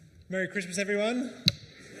Merry Christmas, everyone.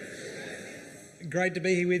 Great to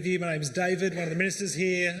be here with you. My name is David, one of the ministers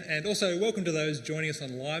here, and also welcome to those joining us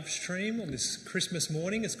on live stream on this Christmas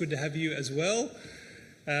morning. It's good to have you as well.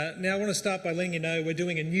 Now I want to start by letting you know we're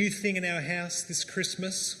doing a new thing in our house this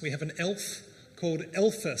Christmas. We have an elf called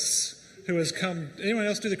Elphus who has come. Anyone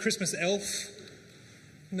else do the Christmas elf?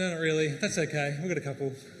 No, not really. That's okay. We've got a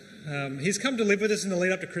couple. He's come to live with us in the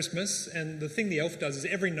lead up to Christmas, and the thing the elf does is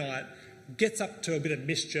every night gets up to a bit of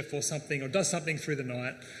mischief or something, or does something through the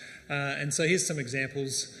night. And so here's some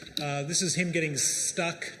examples. This is him getting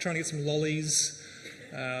stuck, trying to get some lollies.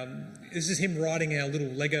 This is him riding our little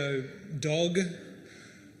Lego dog.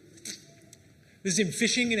 This is him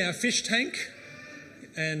fishing in our fish tank.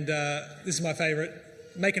 And this is my favourite,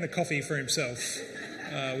 making a coffee for himself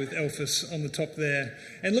with Elphus on the top there.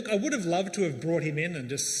 And look, I would have loved to have brought him in and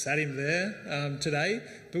just sat him there today.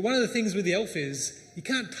 But one of the things with the elf is you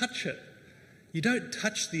can't touch it. You don't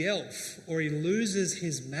touch the elf or he loses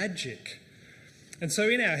his magic. And so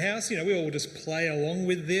in our house, we all just play along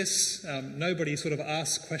with this. Nobody sort of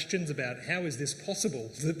asks questions about how is this possible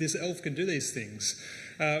that this elf can do these things.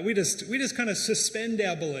 We just kind of suspend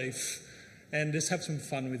our belief and just have some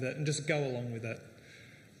fun with it and just go along with it.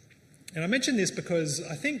 And I mention this because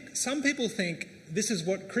I think some people think this is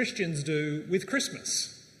what Christians do with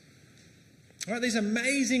Christmas. Right, these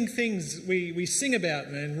amazing things we sing about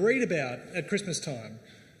and read about at Christmas time.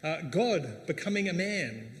 God becoming a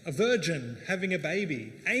man, a virgin having a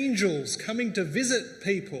baby, angels coming to visit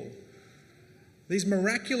people. These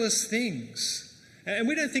miraculous things. And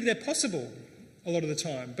we don't think they're possible a lot of the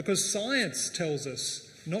time because science tells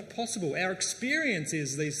us not possible. Our experience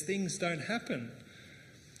is these things don't happen.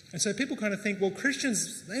 And so people kind of think, well,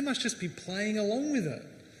 Christians, they must just be playing along with it.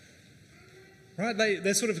 Right?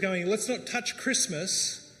 They're sort of going, let's not touch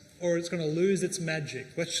Christmas or it's going to lose its magic.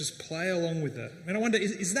 Let's just play along with it. And I wonder,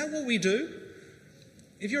 is that what we do?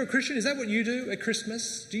 If you're a Christian, is that what you do at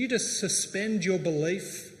Christmas? Do you just suspend your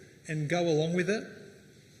belief and go along with it?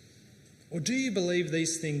 Or do you believe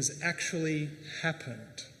these things actually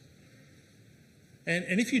happened?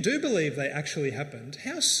 And if you do believe they actually happened,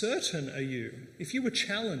 how certain are you? If you were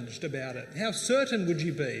challenged about it, how certain would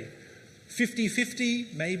you be?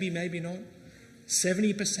 50-50? Maybe, maybe not.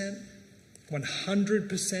 70%?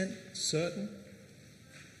 100% certain?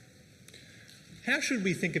 How should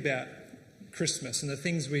we think about Christmas and the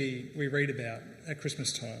things we read about at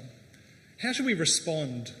Christmas time? How should we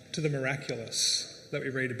respond to the miraculous that we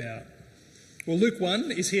read about? Well, Luke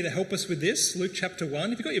 1 is here to help us with this. Luke chapter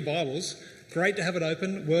 1. If you've got your Bibles, great to have it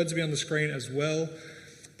open. Words will be on the screen as well.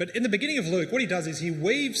 But in the beginning of Luke, what he does is he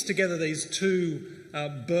weaves together these two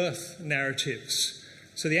birth narratives.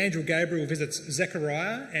 So the angel Gabriel visits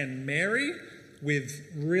Zechariah and Mary with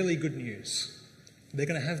really good news. They're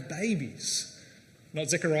going to have babies. Not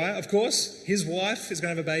Zechariah, of course. His wife is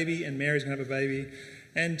going to have a baby and Mary's going to have a baby.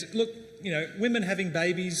 And look, women having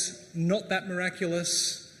babies, not that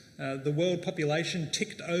miraculous. The world population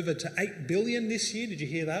ticked over to 8 billion this year. Did you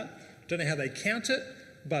hear that? Don't know how they count it,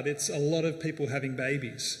 but it's a lot of people having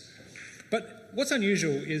babies. But what's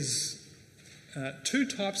unusual is two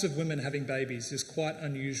types of women having babies is quite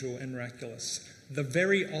unusual and miraculous. The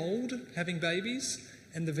very old having babies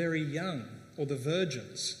and the very young, or the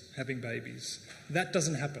virgins, having babies. That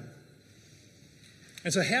doesn't happen.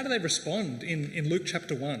 And so how do they respond in Luke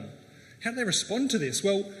chapter 1? How do they respond to this?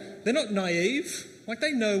 Well, they're not naive. Like,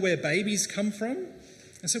 they know where babies come from.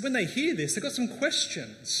 And so when they hear this, they've got some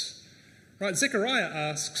questions. Right, Zechariah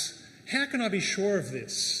asks, how can I be sure of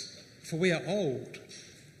this? For we are old.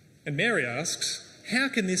 And Mary asks, how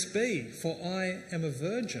can this be? For I am a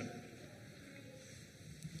virgin.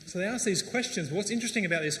 So they ask these questions. But what's interesting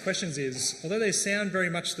about these questions is, although they sound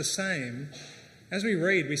very much the same, as we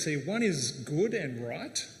read, we see one is good and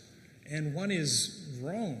right, and one is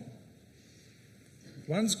wrong.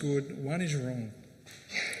 One's good, one is wrong.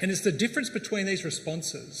 And it's the difference between these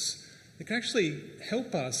responses that can actually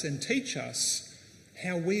help us and teach us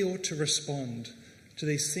how we ought to respond to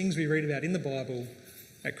these things we read about in the Bible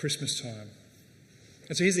at Christmas time.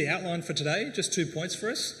 And so here's the outline for today, just 2 points for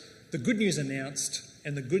us. The good news announced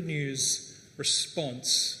and the good news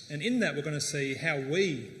response. And in that we're going to see how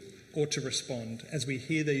we ought to respond as we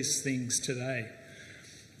hear these things today.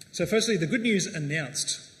 So firstly, the good news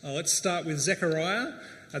announced. Let's start with Zechariah.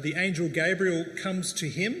 The angel Gabriel comes to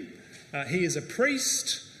him. He is a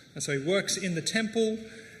priest, and so he works in the temple,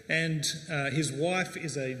 and his wife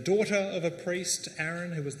is a daughter of a priest,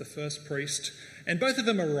 Aaron, who was the first priest. And both of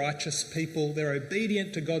them are righteous people. They're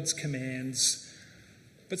obedient to God's commands.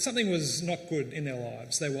 But something was not good in their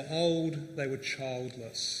lives. They were old, they were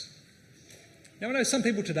childless. Now, I know some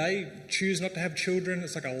people today choose not to have children.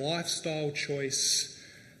 It's like a lifestyle choice.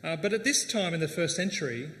 But at this time in the first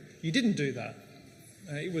century, you didn't do that.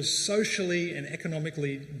 It was socially and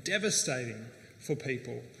economically devastating for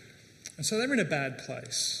people. And so they were in a bad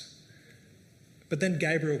place. But then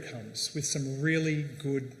Gabriel comes with some really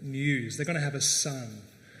good news. They're going to have a son.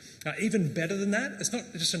 Even better than that, it's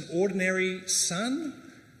not just an ordinary son.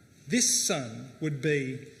 This son would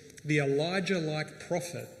be the Elijah-like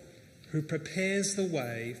prophet who prepares the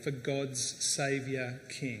way for God's Saviour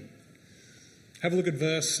King. Have a look at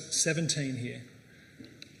verse 17 here.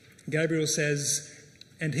 Gabriel says,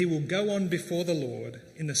 "And he will go on before the Lord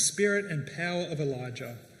in the spirit and power of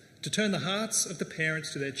Elijah, to turn the hearts of the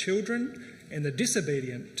parents to their children and the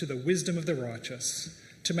disobedient to the wisdom of the righteous,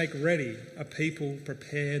 to make ready a people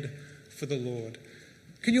prepared for the Lord."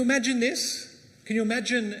 Can you imagine this? Can you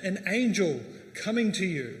imagine an angel coming to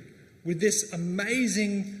you with this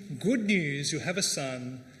amazing good news? You'll have a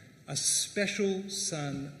son, a special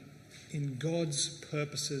son in God's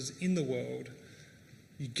purposes in the world.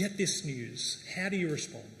 You get this news. How do you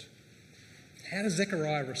respond? How does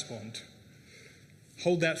Zechariah respond?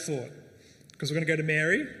 Hold that thought, because we're going to go to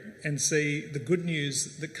Mary and see the good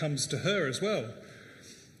news that comes to her as well.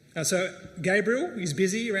 So Gabriel is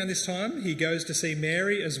busy around this time. He goes to see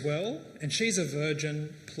Mary as well, and she's a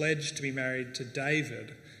virgin pledged to be married to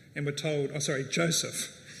David. And we're told, Joseph.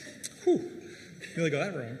 Nearly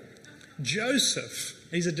got that wrong. Joseph,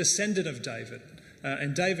 he's a descendant of David.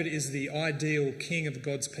 And David is the ideal king of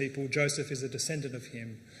God's people. Joseph is a descendant of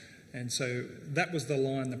him. And so that was the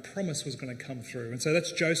line, the promise was going to come through. And so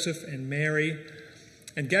that's Joseph and Mary.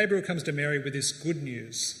 And Gabriel comes to Mary with this good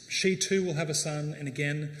news. She too will have a son, and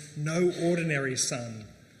again, no ordinary son.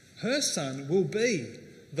 Her son will be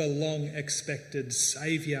the long-expected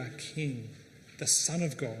Saviour King, the Son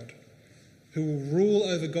of God, who will rule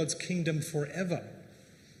over God's kingdom forever.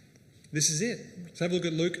 This is it. Let's have a look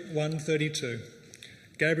at Luke 1:32.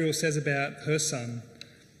 Gabriel says about her son,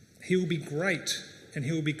 "He will be great, and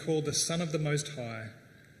he will be called the Son of the Most High.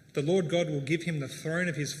 The Lord God will give him the throne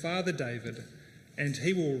of his father David, and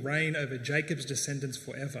he will reign over Jacob's descendants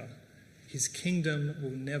forever. His kingdom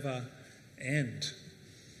will never end."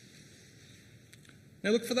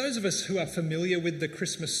 Now look, for those of us who are familiar with the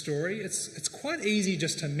Christmas story, it's quite easy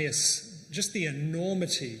just to miss just the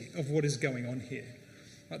enormity of what is going on here.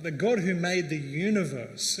 Like, the God who made the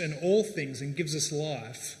universe and all things and gives us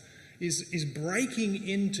life is breaking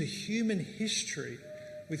into human history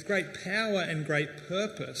with great power and great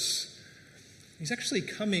purpose. He's actually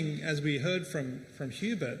coming, as we heard from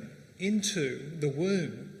Hubert, into the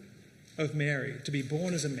womb of Mary to be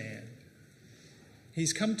born as a man.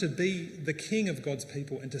 He's come to be the king of God's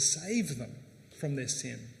people and to save them from their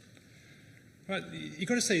sin. Right? You've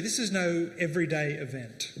got to see, this is no everyday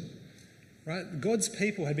event. Right? God's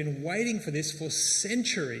people had been waiting for this for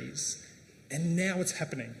centuries, and now it's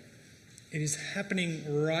happening. It is happening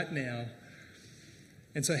right now.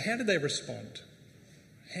 And so how did they respond?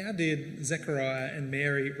 How did Zechariah and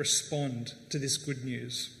Mary respond to this good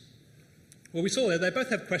news? Well, we saw there, they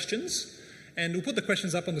both have questions, and we'll put the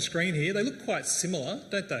questions up on the screen here. They look quite similar,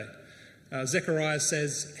 don't they? Zechariah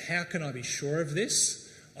says, "How can I be sure of this?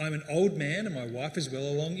 I'm an old man and my wife is well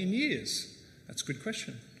along in years." That's a good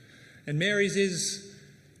question. And Mary's is,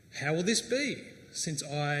 "How will this be, since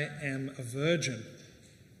I am a virgin?"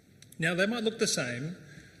 Now, they might look the same,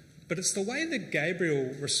 but it's the way that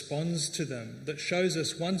Gabriel responds to them that shows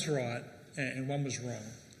us one's right and one was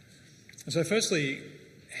wrong. And so firstly,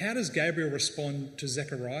 how does Gabriel respond to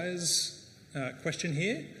Zechariah's question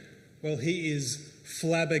here? Well, he is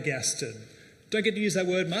flabbergasted. Don't get to use that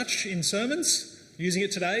word much in sermons. Using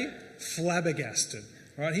it today, flabbergasted.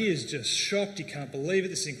 Right? He is just shocked. He can't believe it.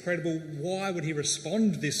 This is incredible. Why would he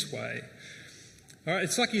respond this way? All right,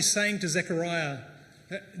 it's like he's saying to Zechariah,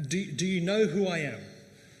 do you know who I am?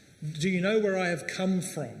 Do you know where I have come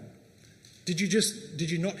from? Did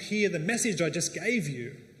you not hear the message I just gave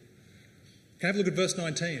you? Okay, have a look at verse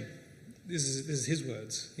 19. This is his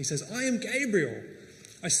words. He says, "I am Gabriel.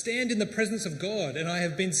 I stand in the presence of God, and I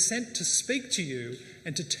have been sent to speak to you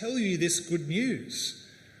and to tell you this good news."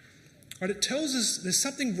 Right, it tells us there's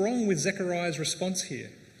something wrong with Zechariah's response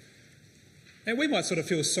here. And we might sort of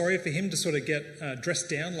feel sorry for him to sort of get dressed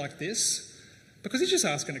down like this, because he's just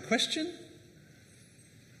asking a question.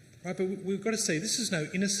 Right, but we've got to see, this is no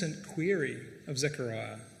innocent query of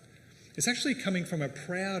Zechariah. It's actually coming from a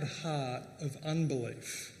proud heart of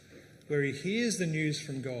unbelief, where he hears the news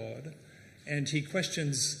from God and he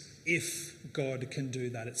questions if God can do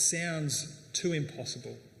that. It sounds too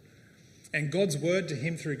impossible. And God's word to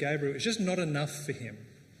him through Gabriel is just not enough for him.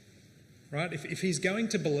 Right? If he's going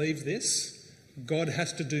to believe this, God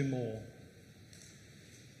has to do more.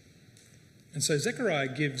 And so Zechariah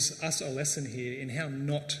gives us a lesson here in how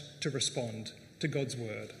not to respond to God's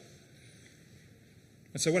word.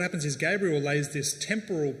 And so what happens is Gabriel lays this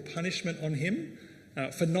temporal punishment on him.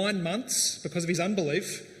 For 9 months, because of his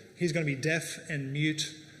unbelief, he's going to be deaf and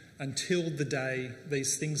mute until the day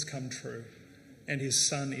these things come true and his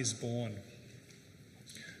son is born.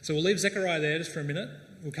 So we'll leave Zechariah there just for a minute.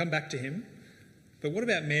 We'll come back to him. But what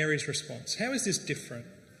about Mary's response? How is this different?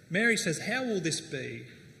 Mary says, "How will this be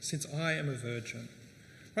since I am a virgin?"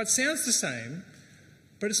 Right, it sounds the same,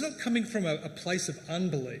 but it's not coming from a place of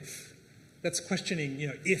unbelief that's questioning,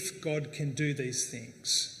 if God can do these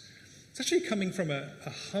things. It's actually coming from a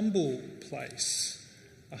humble place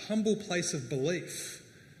of belief,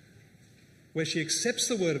 where she accepts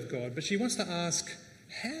the word of God, but she wants to ask,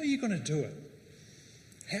 how are you going to do it?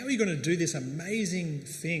 How are you going to do this amazing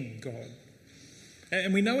thing, God?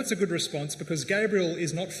 And we know it's a good response because Gabriel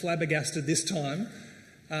is not flabbergasted this time.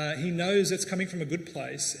 He knows it's coming from a good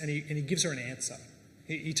place, and he gives her an answer.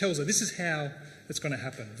 He tells her, this is how it's going to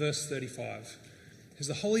happen. Verse 35. Because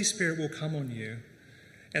the Holy Spirit will come on you,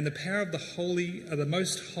 and the power of the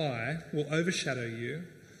Most High will overshadow you.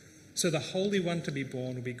 So the Holy One to be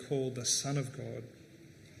born will be called the Son of God.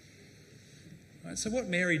 Right, so what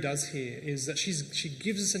Mary does here is that she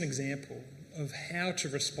gives us an example of how to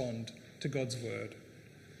respond to God's word.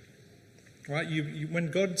 Right? When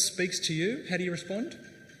God speaks to you, how do you respond?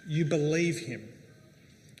 You believe him.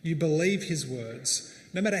 You believe his words.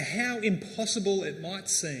 No matter how impossible it might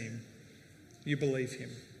seem, you believe him.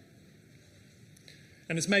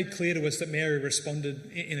 And it's made clear to us that Mary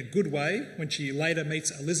responded in a good way when she later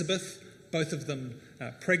meets Elizabeth, both of them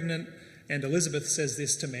pregnant. And Elizabeth says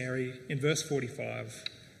this to Mary in verse 45.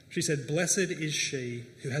 She said, "Blessed is she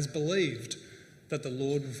who has believed that the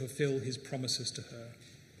Lord will fulfill his promises to her."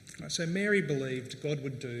 Right, so Mary believed God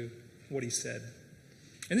would do what he said.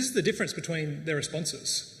 And this is the difference between their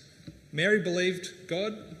responses. Mary believed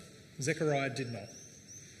God, Zechariah did not.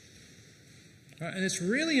 Right, and it's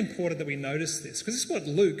really important that we notice this, because this is what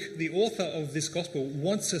Luke, the author of this gospel,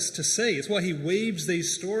 wants us to see. It's why he weaves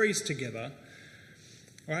these stories together.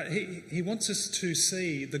 Right? He wants us to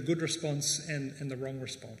see the good response and the wrong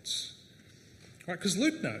response. Right? Because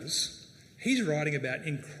Luke knows he's writing about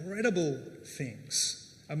incredible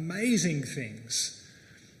things, amazing things.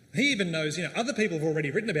 He even knows, other people have already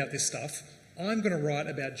written about this stuff. I'm going to write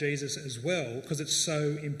about Jesus as well because it's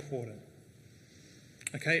so important.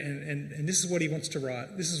 Okay, and this is what he wants to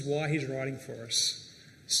write. This is why he's writing for us.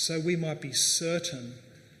 So we might be certain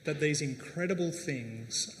that these incredible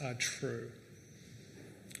things are true.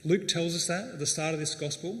 Luke tells us that at the start of this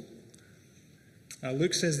gospel.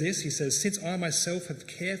 Luke says this, he says, "Since I myself have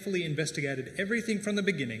carefully investigated everything from the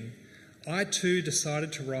beginning, I too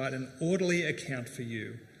decided to write an orderly account for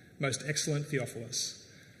you, most excellent Theophilus,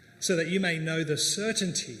 so that you may know the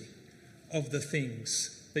certainty of the things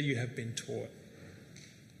that you have been taught."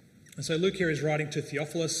 And so Luke here is writing to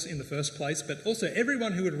Theophilus in the first place, but also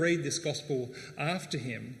everyone who would read this gospel after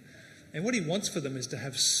him. And what he wants for them is to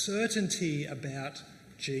have certainty about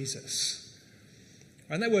Jesus.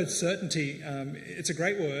 And that word certainty, it's a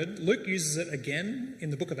great word. Luke uses it again in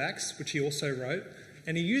the book of Acts, which he also wrote,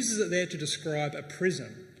 and he uses it there to describe a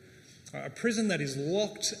prison that is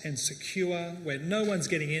locked and secure, where no one's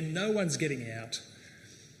getting in, no one's getting out.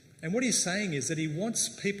 And what he's saying is that he wants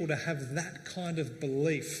people to have that kind of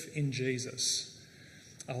belief in Jesus.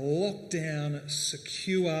 A locked down,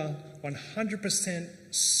 secure, 100%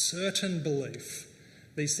 certain belief.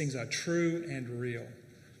 These things are true and real.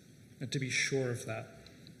 And to be sure of that.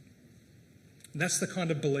 And that's the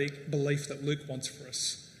kind of belief that Luke wants for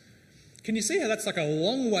us. Can you see how that's like a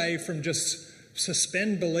long way from just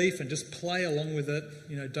suspend belief and just play along with it,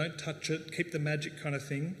 don't touch it, keep the magic kind of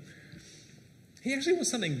thing? He actually wants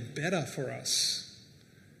something better for us.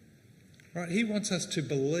 Right? He wants us to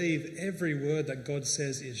believe every word that God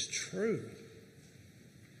says is true.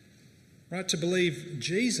 Right? To believe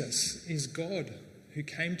Jesus is God who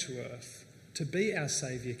came to earth to be our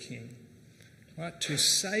Saviour King. Right? To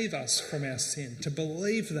save us from our sin. To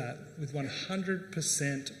believe that with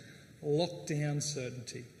 100% locked down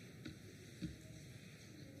certainty.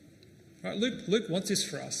 Right? Luke wants this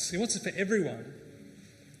for us. He wants it for everyone.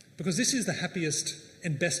 Because this is the happiest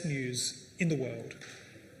and best news in the world.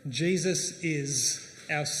 Jesus is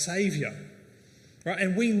our Saviour. Right?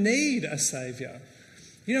 And we need a Saviour.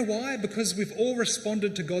 You know why? Because we've all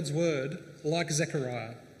responded to God's word like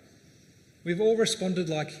Zechariah. We've all responded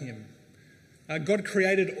like him. God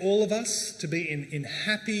created all of us to be in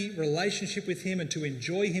happy relationship with him and to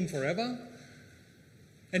enjoy him forever.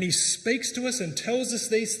 And he speaks to us and tells us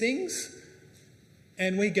these things.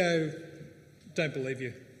 And we go, don't believe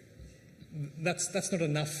you. That's not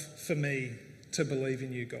enough for me to believe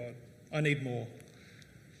in you, God. I need more.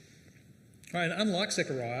 Right, and unlike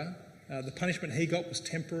Zechariah, the punishment he got was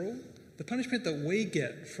temporal. The punishment that we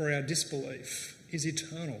get for our disbelief is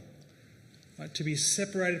eternal. Right, to be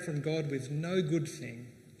separated from God with no good thing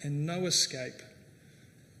and no escape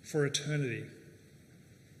for eternity.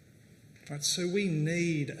 Right, so we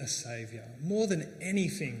need a saviour. More than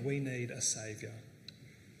anything, we need a saviour.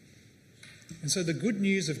 And so the good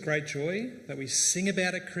news of great joy that we sing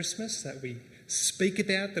about at Christmas, that we speak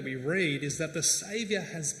about, that we read, is that the Saviour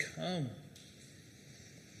has come.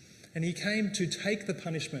 And he came to take the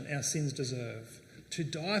punishment our sins deserve, to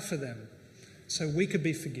die for them so we could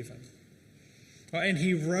be forgiven. And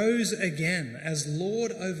he rose again as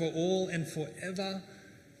Lord over all and forever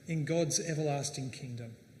in God's everlasting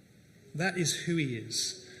kingdom. That is who he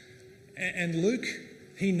is. And Luke,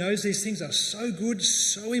 he knows these things are so good,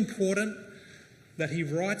 so important, that he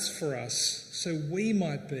writes for us so we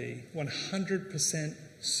might be 100%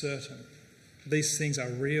 certain these things are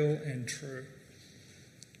real and true.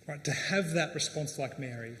 Right, to have that response like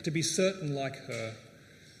Mary, to be certain like her,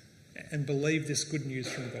 and believe this good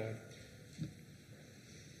news from God.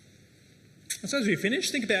 And so as we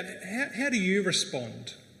finish, think about how do you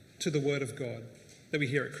respond to the word of God that we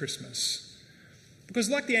hear at Christmas? Because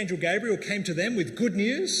like the angel Gabriel came to them with good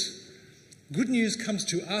news comes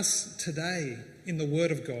to us today in the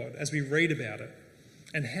word of God as we read about it.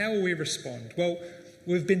 And how will we respond? Well,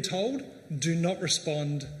 we've been told, do not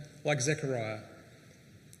respond like Zechariah.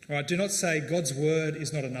 Right, do not say, God's word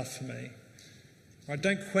is not enough for me. Right,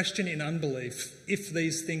 don't question in unbelief if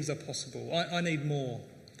these things are possible. I need more,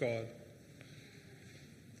 God.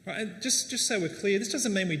 Right, and just so we're clear, this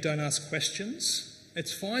doesn't mean we don't ask questions.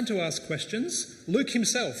 It's fine to ask questions. Luke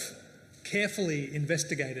himself carefully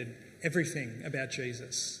investigated everything about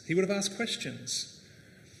Jesus. He would have asked questions.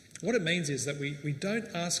 What it means is that we don't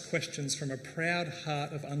ask questions from a proud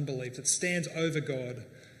heart of unbelief that stands over God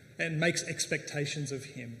and makes expectations of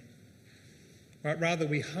him. Right? Rather,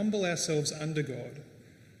 we humble ourselves under God,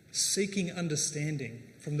 seeking understanding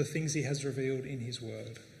from the things he has revealed in his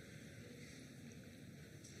word.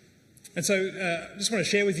 And so I just want to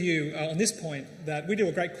share with you on this point that we do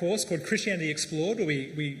a great course called Christianity Explored, where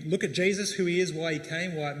we look at Jesus, who he is, why he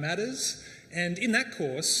came, why it matters. And in that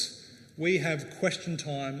course, we have question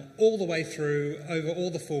time all the way through over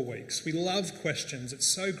all the 4 weeks. We love questions. It's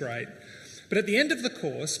so great. But at the end of the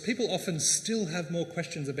course, people often still have more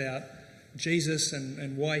questions about Jesus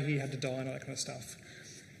and why he had to die and all that kind of stuff.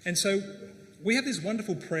 And so we have this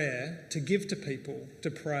wonderful prayer to give to people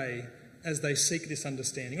to pray as they seek this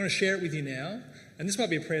understanding. I want to share it with you now, and this might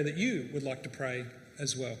be a prayer that you would like to pray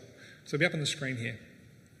as well. So it'll be up on the screen here.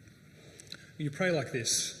 You pray like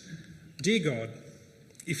this: Dear God,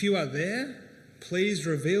 if you are there, please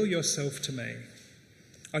reveal yourself to me.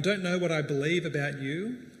 I don't know what I believe about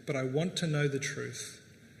you, but I want to know the truth.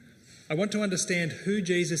 I want to understand who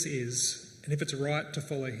Jesus is and if it's right to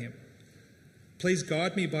follow him. Please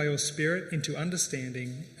guide me by your Spirit into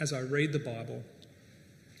understanding as I read the Bible.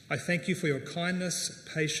 I thank you for your kindness,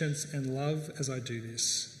 patience, and love as I do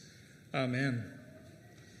this. Amen.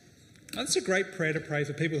 That's a great prayer to pray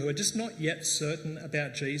for people who are just not yet certain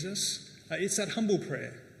about Jesus. It's that humble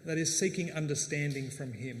prayer that is seeking understanding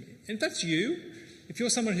from him. And if that's you, if you're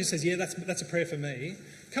someone who says, yeah, that's a prayer for me,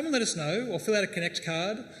 come and let us know, or fill out a Connect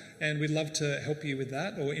card, and we'd love to help you with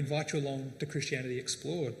that, or invite you along to Christianity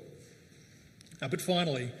Explored. But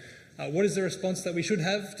finally, what is the response that we should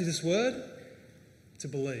have to this word? To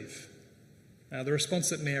believe. The response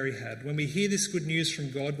that Mary had. When we hear this good news from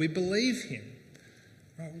God, we believe him,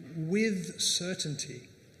 right, with certainty.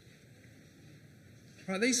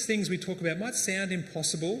 Right, these things we talk about might sound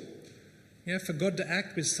impossible, for God to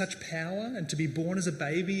act with such power and to be born as a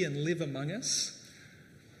baby and live among us.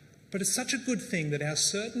 But it's such a good thing that our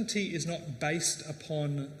certainty is not based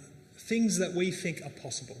upon things that we think are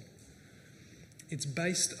possible. It's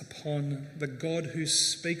based upon the God who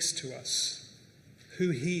speaks to us, who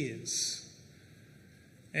he is.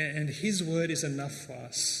 And his word is enough for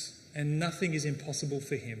us, and nothing is impossible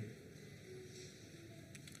for him.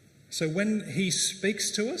 So when he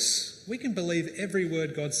speaks to us, we can believe every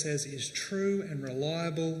word God says is true and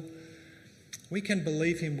reliable. We can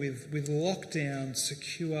believe him with lockdown,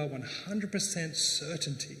 secure, 100%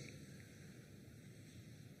 certainty.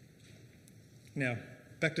 Now,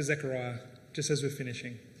 back to Zechariah, just as we're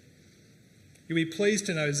finishing. You'll be pleased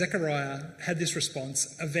to know Zechariah had this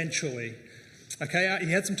response eventually. Okay,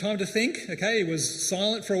 he had some time to think. Okay, he was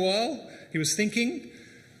silent for a while. He was thinking.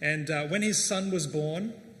 And when his son was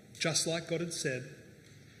born, just like God had said,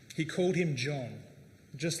 he called him John.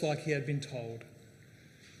 just like he had been told.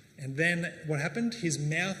 And then what happened? His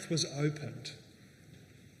mouth was opened.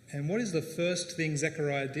 And what is the first thing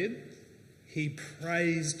Zechariah did? He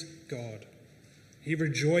praised God. He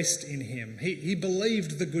rejoiced in him. He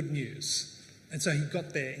believed the good news. And so he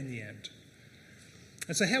got there in the end.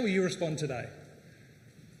 And so how will you respond today?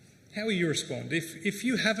 How will you respond? If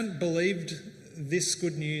you haven't believed this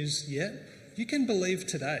good news yet, you can believe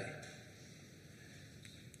today.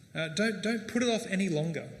 Don't put it off any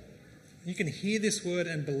longer. You can hear this word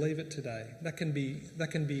and believe it today. That can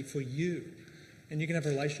be for you. And you can have a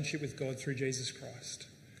relationship with God through Jesus Christ.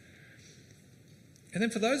 And then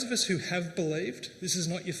for those of us who have believed, this is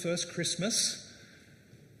not your first Christmas,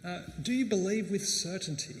 do you believe with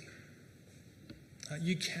certainty?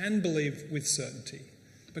 You can believe with certainty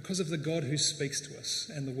because of the God who speaks to us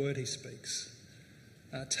and the word he speaks.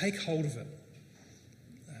 Take hold of it.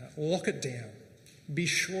 Lock it down. Be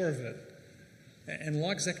sure of it. And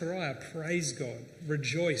like Zechariah, praise God.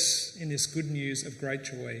 Rejoice in this good news of great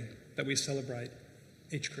joy that we celebrate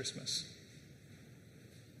each Christmas.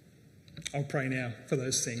 I'll pray now for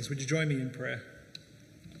those things. Would you join me in prayer?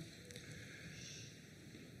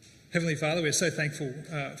 Heavenly Father, we're so thankful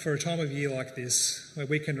for a time of year like this where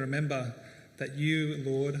we can remember that you,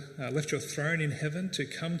 Lord, left your throne in heaven to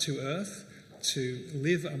come to earth, to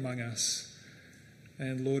live among us.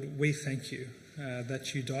 And Lord, we thank you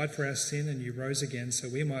that you died for our sin and you rose again so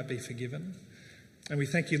we might be forgiven. And we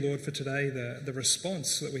thank you, Lord, for today, the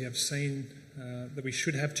response that we have seen that we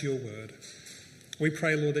should have to your word. We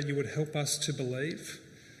pray, Lord, that you would help us to believe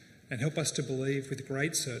and help us to believe with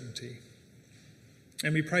great certainty.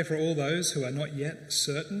 And we pray for all those who are not yet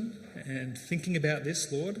certain and thinking about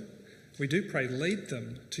this, Lord. We do pray, lead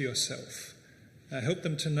them to yourself. Help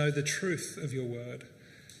them to know the truth of your word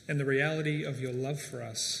and the reality of your love for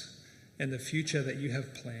us and the future that you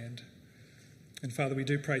have planned. And Father, we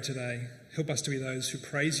do pray today, help us to be those who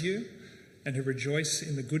praise you and who rejoice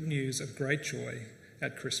in the good news of great joy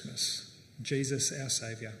at Christmas. Jesus, our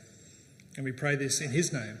Saviour. And we pray this in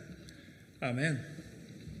his name. Amen.